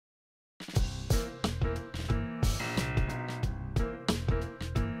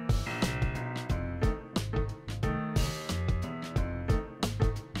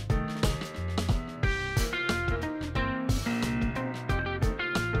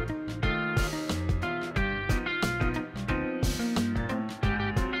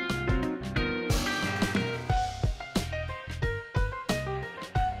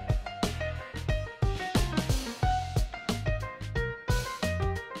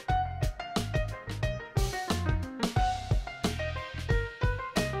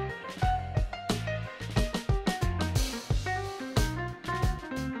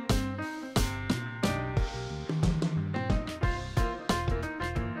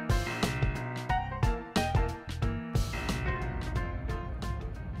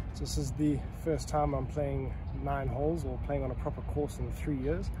This is the first time I'm playing 9 holes or playing on a proper course in 3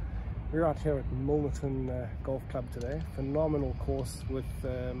 years. We're out here at Milnerton Golf Club today. Phenomenal course with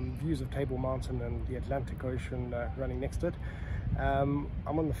views of Table Mountain and the Atlantic Ocean running next to it. I'm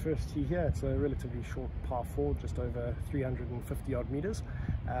on the first tee here. It's a relatively short par 4, just over 350 odd meters.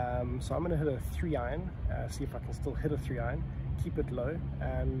 So I'm going to hit a 3-iron, see if I can still hit a 3-iron, keep it low,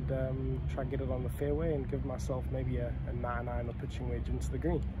 and try and get it on the fairway and give myself maybe a 9-iron or pitching wedge into the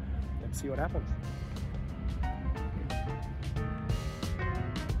green. Let's see what happens.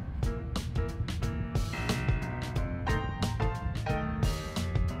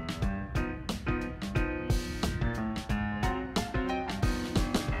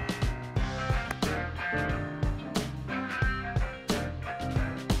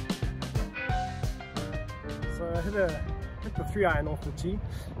 So I hit the 3-iron off the tee,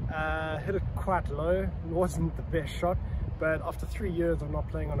 hit it quite low. It wasn't the best shot, but after 3 years of not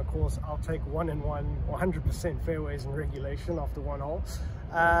playing on a course, I'll take 1-in-1 or 100% fairways in regulation after 1 hole.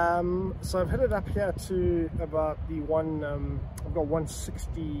 So I've hit it up here to about the I've got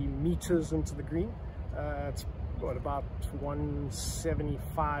 160 meters into the green. It's what, about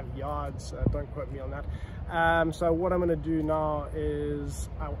 175 yards, don't quote me on that. So what I'm going to do now is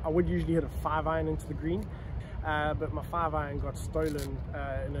I would usually hit a 5-iron into the green, but my 5-iron got stolen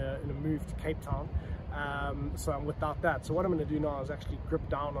in a move to Cape Town, so I'm without that. So what I'm going to do now is actually grip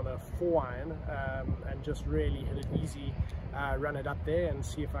down on a 4-iron and just really hit it easy, run it up there, and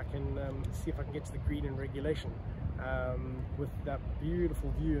see if I can get to the green in regulation with that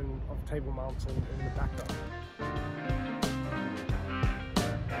beautiful view of Table Mountain in the background.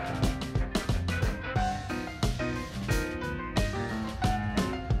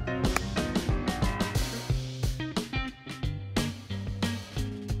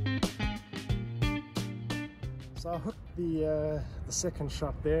 So I hooked the second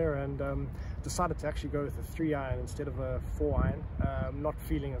shot there and decided to actually go with a 3-iron instead of a 4-iron. Not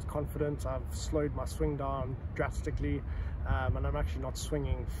feeling as confident. I've slowed my swing down drastically, and I'm actually not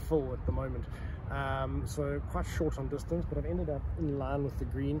swinging full at the moment. So quite short on distance, but I've ended up in line with the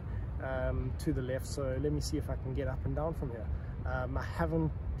green to the left. So let me see if I can get up and down from here. I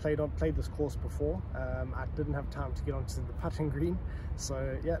haven't played this course before. I didn't have time to get onto the putting green,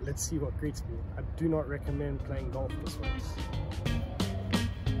 so yeah, let's see what greets me. I do not recommend playing golf this way.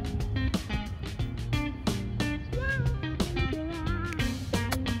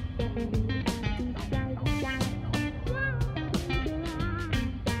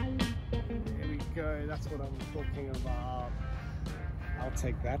 There we go, that's what I'm talking about. I'll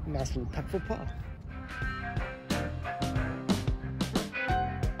take that. Nice little putt for par.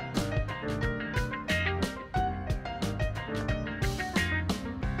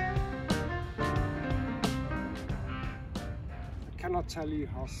 I cannot tell you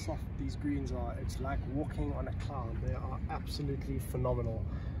how soft these greens are. It's like walking on a cloud. They are absolutely phenomenal.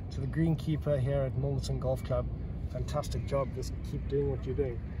 To the greenkeeper here at Milnerton Golf Club, fantastic job. Just keep doing what you're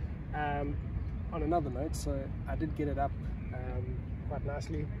doing. On another note, so I did get it up quite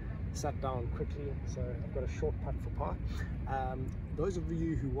nicely, sat down quickly, so I've got a short putt for par. Those of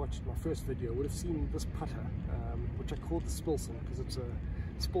you who watched my first video would have seen this putter, which I called the Spilson because it's a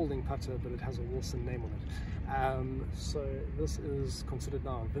Spalding putter, but it has a Wilson name on it. So this is considered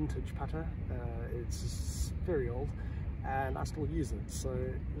now a vintage putter. It's very old and I still use it. So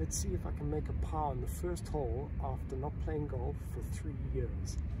let's see if I can make a par on the first hole after not playing golf for 3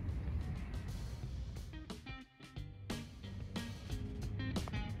 years.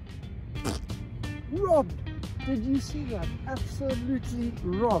 Robbed! Did you see that? Absolutely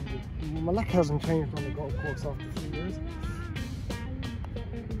robbed. My luck hasn't changed on the golf course after 3 years.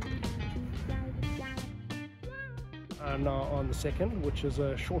 I'm now on the second, which is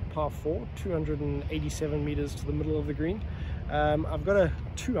a short par 4, 287 meters to the middle of the green. I've got a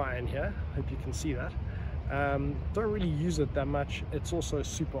 2-iron here, hope you can see that. Don't really use it that much. It's also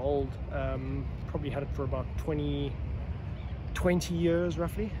super old, probably had it for about 20 years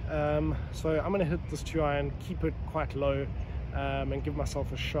roughly. So I'm going to hit this 2-iron, keep it quite low, and give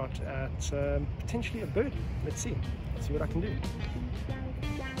myself a shot at potentially a birdie. Let's see what I can do.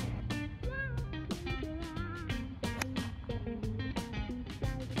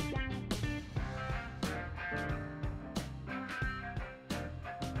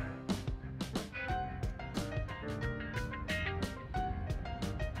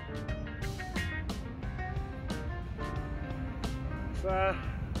 So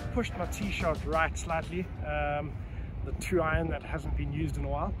pushed my tee shot right slightly, the 2-iron that hasn't been used in a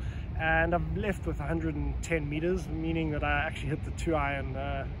while, and I'm left with 110 meters, meaning that I actually hit the 2-iron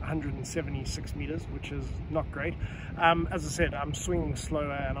 176 meters, which is not great. As I said, I'm swinging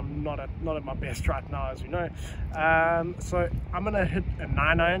slower and I'm not at my best right now, as you know. So I'm gonna hit a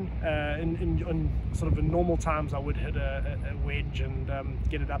 9-iron. In sort of in normal times I would hit a wedge and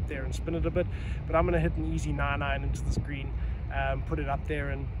get it up there and spin it a bit, but I'm gonna hit an easy 9-iron into this green, put it up there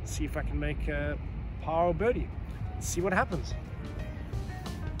and see if I can make a par or birdie. Let's see what happens.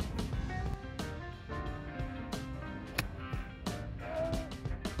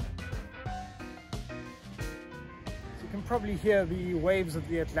 Probably hear the waves of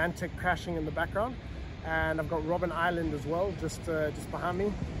the Atlantic crashing in the background, and I've got Robben Island as well just behind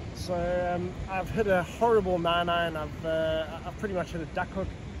me. So I've hit a horrible 9-iron. I've pretty much hit a duck hook,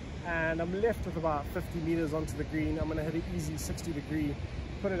 and I'm left with about 50 meters onto the green. I'm going to hit an easy 60-degree,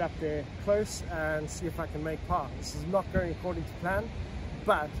 put it up there close, and see if I can make par. This is not going according to plan,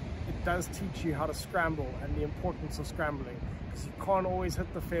 but it does teach you how to scramble and the importance of scrambling, because you can't always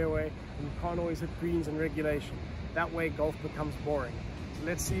hit the fairway and you can't always hit greens in regulation. That way golf becomes boring. So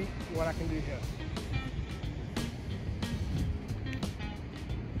let's see what I can do here.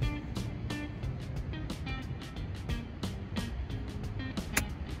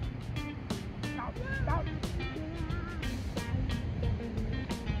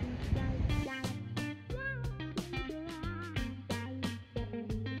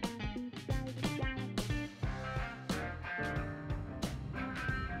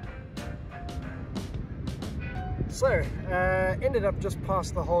 So, ended up just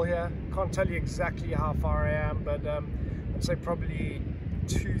past the hole here. Can't tell you exactly how far I am, but I'd say probably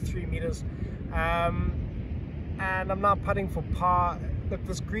 2-3 meters. And I'm now putting for par. Look,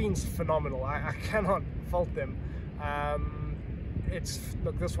 this green's phenomenal. I cannot fault them.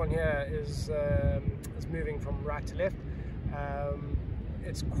 Look, this one here is moving from right to left.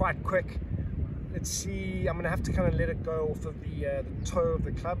 It's quite quick. Let's see. I'm gonna have to kind of let it go off of the toe of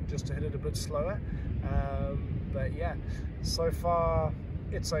the club just to hit it a bit slower. But yeah, so far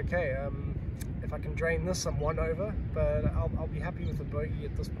it's okay. If I can drain this, I'm 1 over, but I'll be happy with a bogey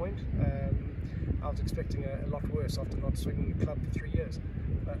at this point. I was expecting a lot worse after not swinging the club for 3 years.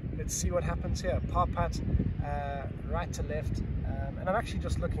 But let's see what happens here. Par putt, right to left, and I'm actually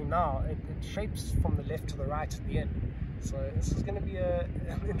just looking now. It shapes from the left to the right at the end. So this is going to be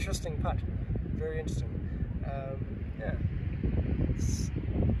an interesting putt. Very interesting. Yeah. Let's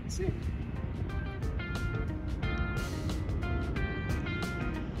see.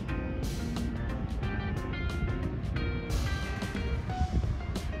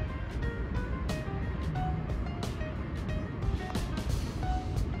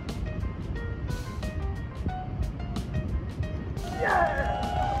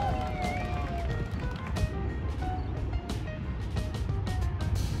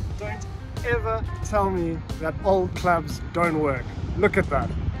 Don't ever tell me that old clubs don't work. Look at that.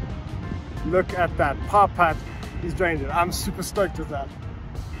 Look at that. Par putt, he's drained it. I'm super stoked with that.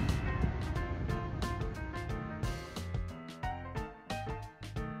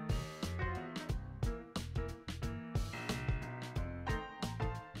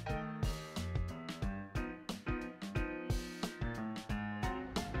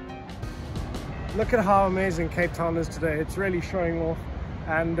 Look at how amazing Cape Town is today. It's really showing off,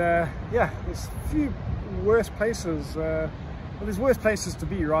 and yeah, there's a few worse places. Well, there's worse places to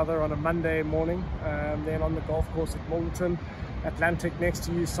be rather on a Monday morning. Then on the golf course at Milton, Atlantic next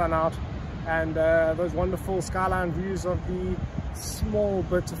to you, sun out, and those wonderful skyline views of the small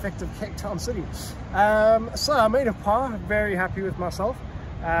but effective Cape Town city. So I made a par, very happy with myself,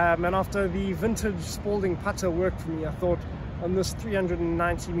 and after the vintage Spalding putter worked for me, I thought on this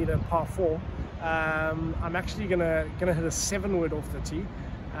 390 meter par 4, I'm actually gonna hit a 7-wood off the tee,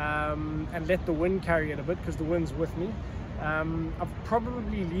 and let the wind carry it a bit because the wind's with me. I'm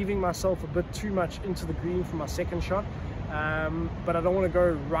probably leaving myself a bit too much into the green for my second shot, but I don't want to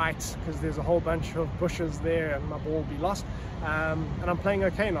go right because there's a whole bunch of bushes there and my ball will be lost. And I'm playing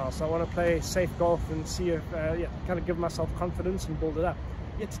okay now, so I want to play safe golf and see if, yeah, kind of give myself confidence and build it up.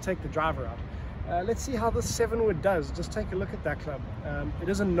 Yet to take the driver out. Let's see how this 7-wood does. Just take a look at that club. It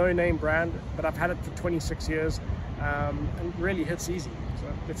is a no-name brand, but I've had it for 26 years, and it really hits easy. So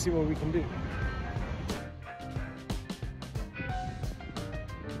let's see what we can do.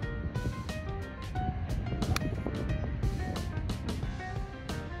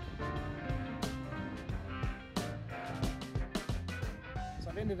 So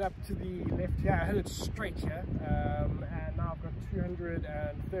I've ended up to the left here. I hit it straight here, and now I've got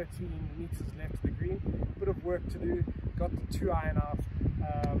 213 meters left to the green. Bit of work to do. Got the 2-iron out.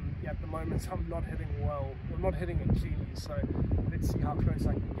 Yeah, at the moment I'm not hitting well, I'm not hitting it cleanly, so let's see how close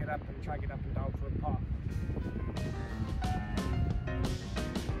I can get up and try get up and down for a par.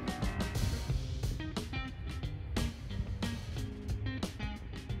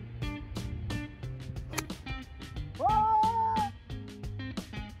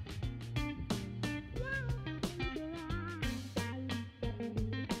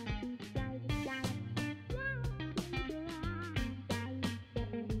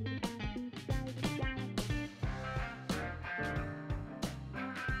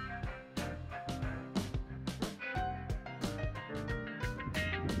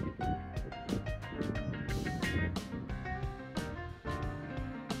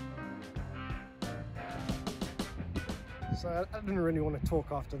 So I didn't really want to talk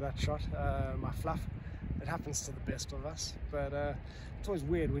after that shot, my fluff. It happens to the best of us, but it's always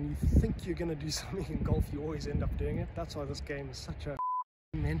weird when you think you're going to do something in golf, you always end up doing it. That's why this game is such a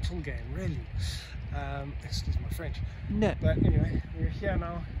mental game, really. Excuse my French. No. But anyway, we're here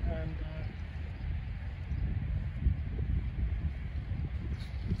now, and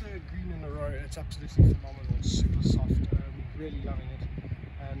with the green in a row, it's absolutely phenomenal. It's super soft. Really loving it.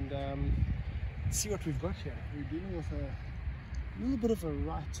 And let's see what we've got here. We're dealing with a little bit of a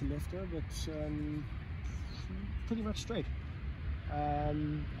right to left here, but pretty much straight.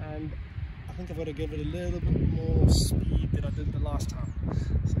 And I think I've got to give it a little bit more speed than I did the last time.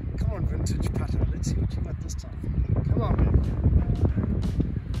 So come on, vintage putter, let's see what you got this time. Come on, baby.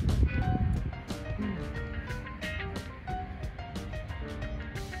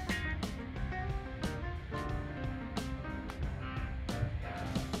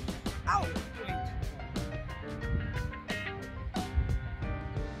 Ow!